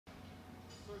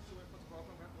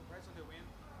congrats on the win.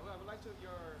 I would like to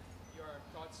your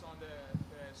thoughts on the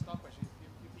stoppage.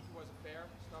 You think it was a fair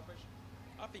stoppage?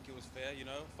 I think it was fair, you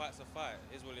know. Fight's a fight.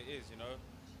 It is what it is, you know.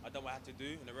 I done what I had to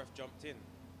do, and the ref jumped in,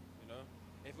 you know.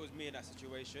 If it was me in that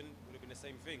situation, it would have been the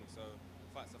same thing. So,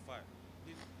 fight's a fight.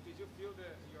 Did, did you feel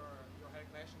your head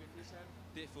clashing with his head?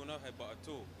 Didn't feel no headbutt at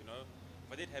all, you know. If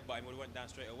I did headbutt him, it would have went down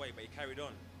straight away, but he carried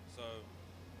on. So,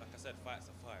 like I said, fight's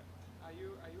a fight. Are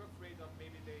you afraid of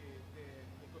maybe the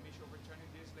commission overturning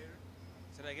this later?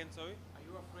 Say that again, sorry? Are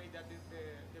you afraid that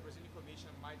the Brazilian Commission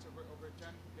might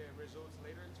overturn the results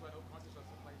later to a no contest or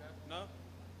something like that? No,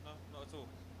 no, not at all.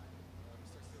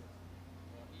 Mr. Stewart,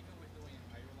 even with the win,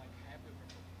 are you like happy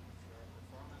with your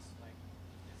performance? Like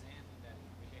this end that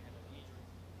we had an injury,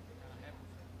 you're kind of happy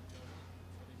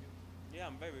for the view?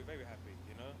 Yeah, I'm very, very happy,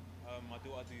 you know. I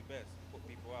do what I do best, put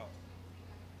people out.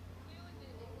 Clearly,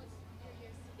 it was your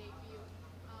UFC debut.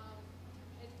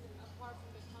 And apart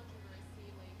from the controversy,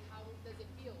 like, how does it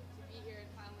feel to be here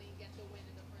and finally get the win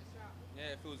in the first round?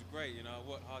 Yeah, it feels great, you know. I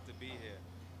worked hard to be here.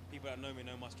 People that know me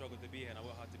know my struggle to be here, and I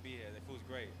worked hard to be here. It feels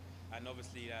great. And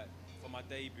obviously, that for my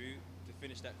debut, to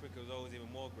finish that quicker was always even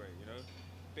more great, you know.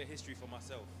 Bit of history for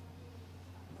myself.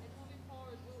 And moving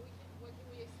forward, what can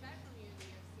we expect from you in the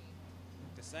UFC?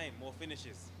 The same, more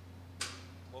finishes.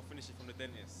 More finishes from the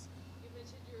dentist. You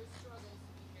mentioned your struggles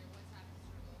to be here. What type of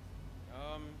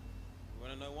struggles? You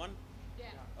want to know one?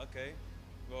 Yeah. Okay.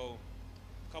 Well,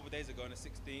 a couple of days ago on the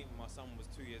 16th, my son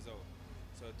was 2 years old.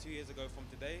 So 2 years ago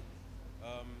from today,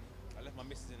 I left my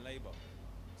missus in labour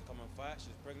to come and fight.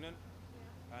 She was pregnant.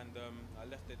 And I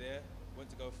left her there, went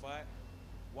to go fight,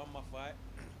 won my fight.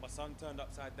 My son turned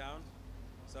upside down.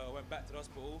 So I went back to the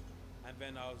hospital, and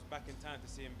then I was back in time to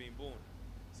see him being born.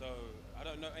 So I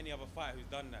don't know any other fighter who's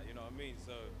done that, you know what I mean?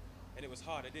 So, and it was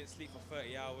hard. I didn't sleep for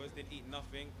 30 hours, didn't eat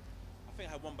nothing. I think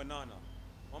I had one banana,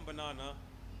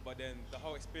 but then the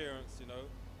whole experience, you know,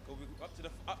 'cause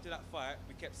up to that fight,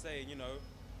 we kept saying, you know,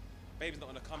 baby's not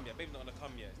gonna come yet, baby's not gonna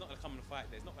come yet. It's not gonna come in the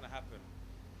fight day, it's not gonna happen.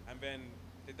 And then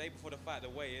the day before the fight, the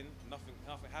weigh-in, nothing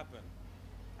happened.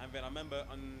 And then I remember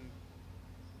on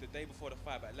the day before the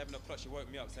fight, about 11 o'clock, she woke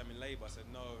me up saying I'm in labour. I said,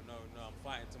 no, I'm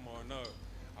fighting tomorrow, no.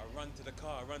 I run to the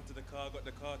car, got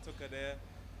the car, took her there.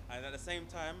 And at the same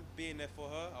time, being there for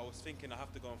her, I was thinking I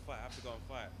have to go and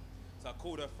fight, So I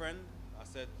called her friend, I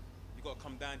said, you gotta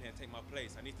come down here and take my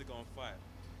place, I need to go and fight.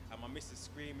 And my missus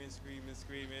screaming.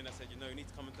 I said, you know, you need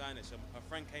to come down here. So her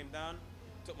friend came down,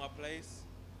 took my place.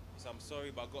 I said, I'm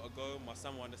sorry, but I gotta go, my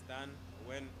son will understand. I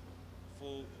went,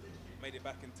 full, made it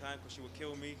back in time because she would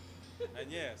kill me.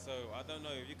 And yeah, so I don't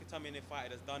know, if you could tell me any fighter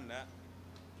that's done that,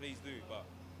 please do, but.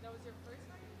 That was your first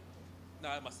fight? No,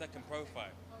 my second pro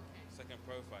fight. Okay. Second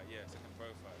pro fight.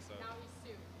 So Now he's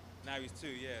two. now he's 2,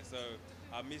 yeah. So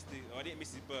I didn't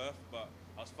miss his birth, but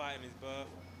I was fighting his birth.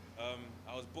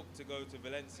 I was booked to go to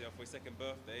Valencia for his second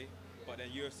birthday, but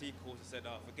then UFC calls and said,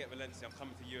 forget Valencia, I'm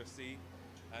coming to UFC.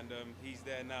 And he's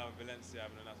there now in Valencia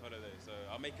having a nice holiday. So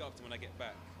I'll make it up to him when I get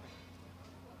back.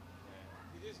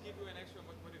 Did this give you an extra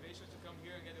motivation to come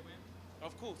here and get a win?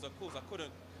 Of course, I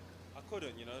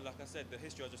couldn't, you know, like I said, the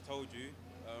history I just told you,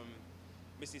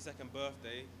 missed his second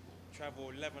birthday,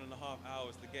 travel 11 and a half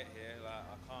hours to get here, like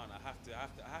I can't, I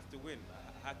have to win,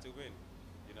 I had to win,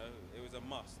 you know, it was a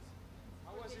must.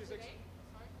 How was his Today?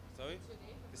 Sorry?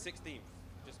 Today? The 16th,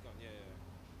 just gone, yeah.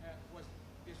 was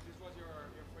this was your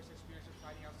first experience of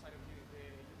fighting outside of the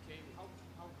UK?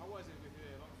 How was it with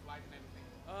the long flight and everything?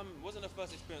 Wasn't the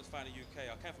first experience fighting the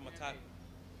UK, I came from a MMA.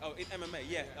 Oh, in MMA,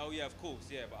 yeah. Oh, yeah, of course,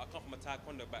 yeah. But I come from a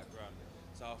Taekwondo background.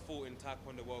 So I fought in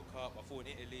Taekwondo World Cup, I fought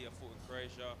in Italy, I fought in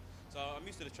Croatia. So I'm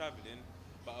used to the traveling.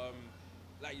 But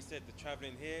like you said, the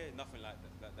traveling here, nothing like that.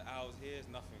 Like the hours here is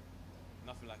nothing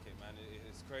like it, man.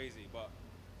 It's crazy. But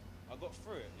I got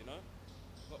through it, you know?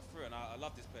 Got through it, and I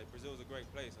love this place. Brazil's a great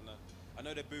place. And I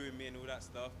know they're booing me and all that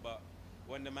stuff, but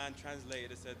when the man translated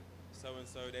and said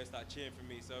so-and-so, they start cheering for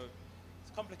me. So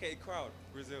it's a complicated crowd,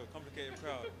 Brazil, complicated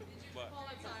crowd. But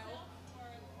Volatile.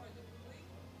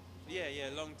 yeah,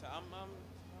 long time.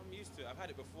 I'm used to it. I've had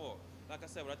it before. Like I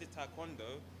said, when I did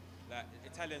Taekwondo, like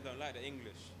Italians don't like the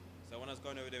English. So when I was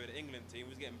going over there with the England team,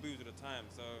 we was getting booed all the time.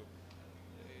 So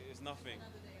it's nothing.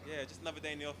 Yeah, just another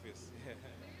day in the office. Yeah.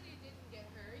 Clearly you didn't get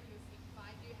hurt. You seem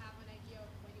fine. Do you have an idea of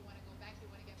when you want to go back? Do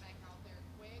you want to get back out there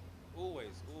quick?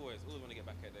 Always want to get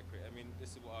back at their career. I mean,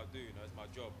 this is what I do. You know, it's my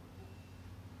job.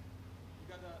 You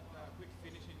got a quick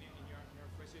finish in your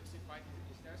first UFC fight.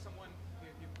 Is there someone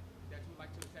that you would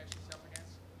like to test yourself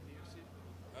against in the UFC?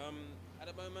 At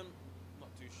the moment,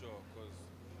 not too sure because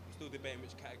I'm still debating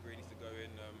which category needs to go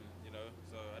in. You know,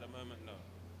 so at the moment, no.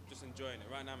 Just enjoying it.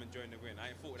 Right now, I'm enjoying the win.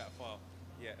 I ain't thought that far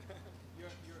yet.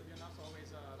 You're not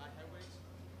always light heavyweight.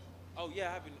 Oh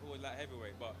yeah, I have been always like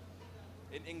heavyweight, but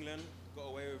in England got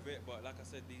away with it. But like I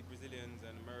said, these Brazilians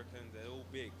and Americans, they're all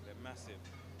big, they're massive.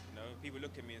 You know, people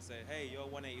look at me and say, "Hey, you're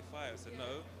 185." I said,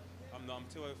 "No, I'm not. I'm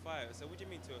 205." I said, "What do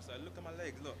you mean 205?" I said, "Look at my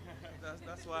legs. Look,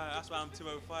 that's why I'm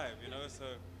 205." You know, so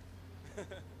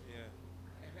yeah.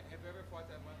 Have you ever fought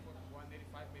at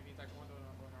 185, maybe in Taekwondo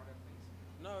or other things?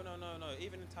 No.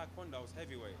 Even in Taekwondo, I was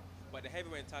heavyweight, but the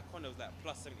heavyweight in Taekwondo was like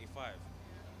plus 75.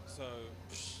 So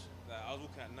like I was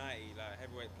walking at 90, like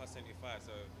heavyweight plus 75.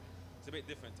 So it's a bit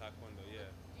different Taekwondo,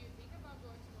 yeah. Do you think about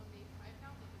going to 185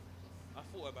 now because you just I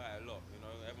thought about it a lot, you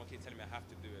know. Everyone keeps telling me I have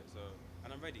to do it, so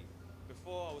and I'm ready.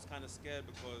 Before I was kind of scared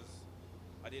because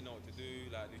I didn't know what to do,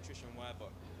 like nutrition wise,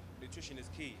 but nutrition is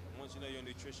key. And once you know your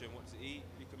nutrition, what to eat,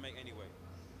 you can make any weight.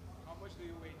 How much do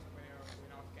you weigh when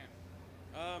you're off camp?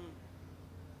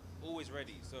 Always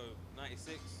ready. So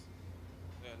 96,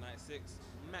 yeah, 96,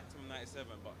 maximum 97,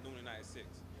 but normally 96.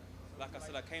 Like I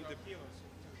said, I came to 12 kilos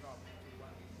to drop to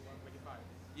 125.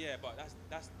 yeah, but that's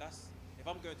if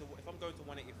I'm going to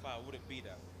 185, I wouldn't be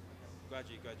that.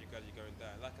 Gradually going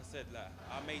down. Like I said, like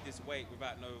I made this weight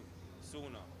without no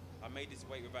sauna. I made this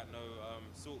weight without no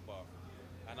salt bath,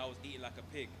 and I was eating like a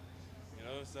pig, you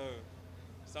know. So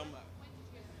some when did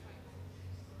you get the fight?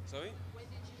 sorry, When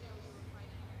did you know you were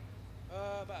fighting?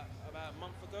 about a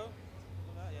month ago.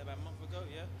 About a month ago.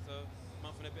 Yeah, so a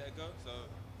month and a bit ago. So,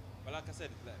 but like I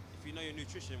said, like, if you know your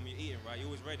nutrition when you're eating right,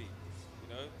 you're always ready. You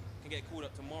know, can get called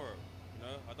up tomorrow. You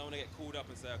know, I don't want to get called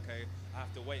up and say, okay, I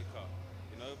have to wake up.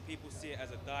 You know, people see it as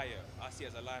a diet. I see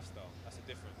it as a lifestyle. That's the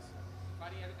difference.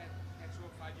 Fighting at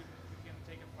 205, you can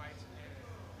take a fight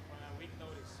on a week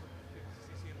notice. So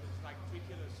it's like 3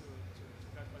 kilos to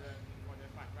cut for the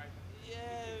fight, right?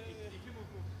 Yeah. If you move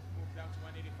down to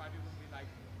 185, it would be like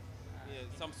Yeah,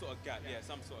 some sort of gap. Yeah,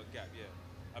 some sort of gap. Yeah.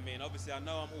 I mean, obviously, I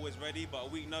know I'm always ready, but a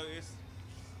week notice,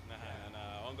 nah,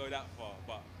 I won't go that far.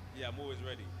 But yeah, I'm always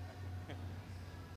ready.